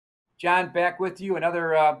John, back with you.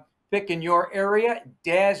 Another pick in your area,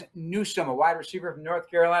 Dazz Newsome, a wide receiver from North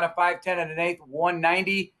Carolina, 5'10 and an eighth,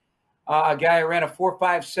 190. A guy who ran a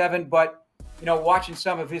 4.57, but, you know, watching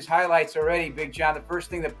some of his highlights already, Big John, the first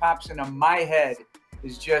thing that pops into my head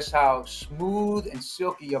is just how smooth and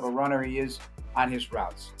silky of a runner he is on his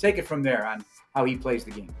routes. Take it from there on how he plays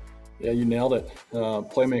the game. Yeah, you nailed it.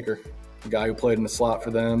 Playmaker, a guy who played in the slot for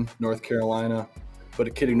them, North Carolina, but a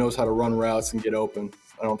kid who knows how to run routes and get open.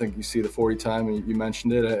 I don't think you see the 40 time, and you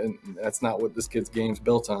mentioned it, and that's not what this kid's game's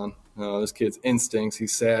built on. This kid's instincts,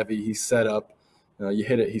 he's savvy, he's set up. You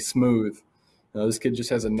hit it, he's smooth. This kid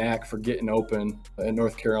just has a knack for getting open at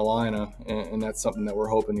North Carolina, and that's something that we're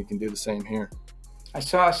hoping he can do the same here. I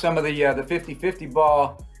saw some of the 50-50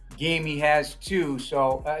 ball game he has too,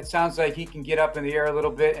 so it sounds like he can get up in the air a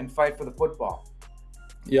little bit and fight for the football.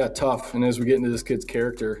 Yeah, tough. And as we get into this kid's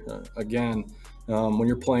character, again, when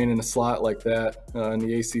you're playing in a slot like that in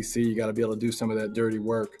the ACC, you got to be able to do some of that dirty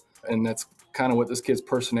work. And that's kind of what this kid's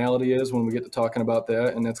personality is when we get to talking about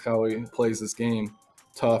that, and that's how he plays this game.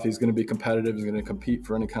 Tough. He's going to be competitive. He's going to compete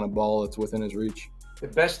for any kind of ball that's within his reach. The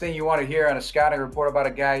best thing you want to hear on a scouting report about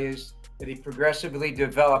a guy is that he progressively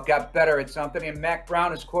developed, got better at something. And Mac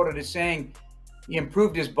Brown is quoted as saying he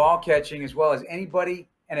improved his ball catching as well as anybody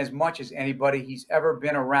and as much as anybody he's ever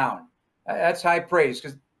been around. That's high praise,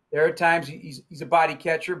 because there are times he's a body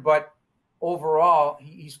catcher, but overall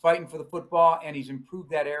he's fighting for the football and he's improved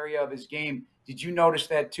that area of his game. Did you notice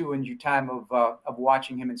that too in your time of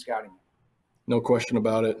watching him and scouting him? No question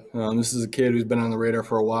about it. This is a kid who's been on the radar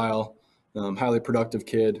for a while. Highly productive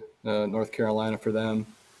kid, North Carolina for them.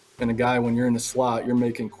 And a guy, when you're in the slot, you're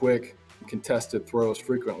making quick, contested throws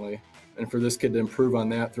frequently. And for this kid to improve on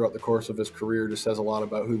that throughout the course of his career just says a lot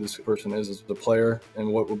about who this person is as a player and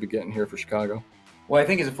what we'll be getting here for Chicago. Well, I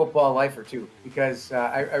think he's a football lifer too, because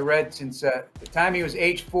I read since the time he was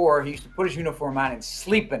age 4, he used to put his uniform on and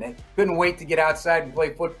sleep in it. Couldn't wait to get outside and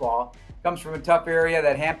play football. Comes from a tough area.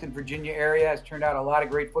 That Hampton, Virginia area has turned out a lot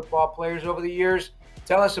of great football players over the years.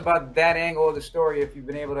 Tell us about that angle of the story if you've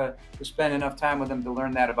been able to spend enough time with him to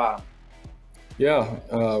learn that about him.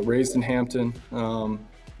 Yeah, raised in Hampton,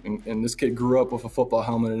 and this kid grew up with a football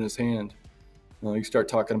helmet in his hand. You start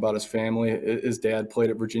talking about his family. His dad played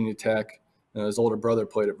at Virginia Tech. His older brother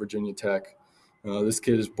played at Virginia Tech. This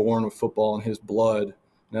kid is born with football in his blood, and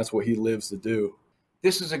that's what he lives to do.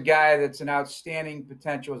 This is a guy that's an outstanding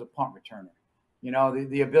potential as a punt returner. You know,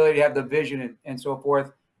 the ability to have the vision and so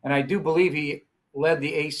forth. And I do believe he led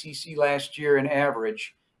the ACC last year in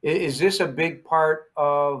average. Is this a big part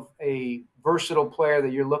of a versatile player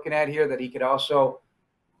that you're looking at here, that he could also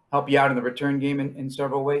help you out in the return game in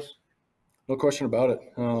several ways? No question about it.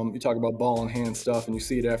 You talk about ball in hand stuff, and you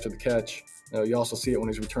see it after the catch. You also see it when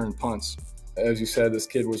he's returning punts. As you said, this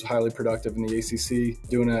kid was highly productive in the ACC,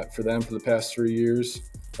 doing that for them for the past 3 years,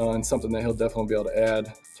 and something that he'll definitely be able to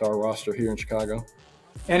add to our roster here in Chicago.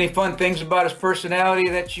 Any fun things about his personality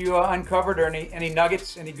that you uncovered, or any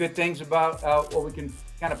nuggets, any good things about what we can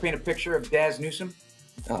kind of paint a picture of Dazz Newsome?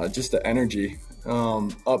 Just the energy,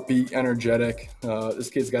 upbeat, energetic. This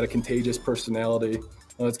kid's got a contagious personality.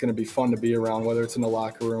 It's going to be fun to be around, whether it's in the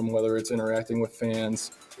locker room, whether it's interacting with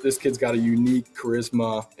fans. This kid's got a unique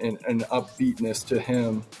charisma and upbeatness to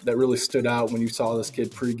him that really stood out when you saw this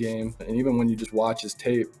kid pregame. And even when you just watch his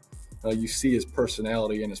tape, you see his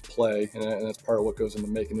personality and his play, and that's part of what goes into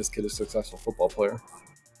making this kid a successful football player.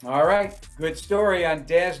 All right, good story on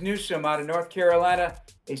Dazz Newsome out of North Carolina,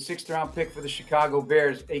 a 6th-round pick for the Chicago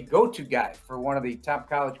Bears, a go-to guy for one of the top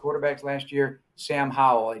college quarterbacks last year, Sam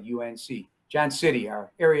Howell at UNC. John Syty,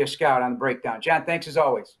 our area scout on the breakdown. John, thanks as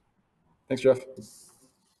always. Thanks, Jeff.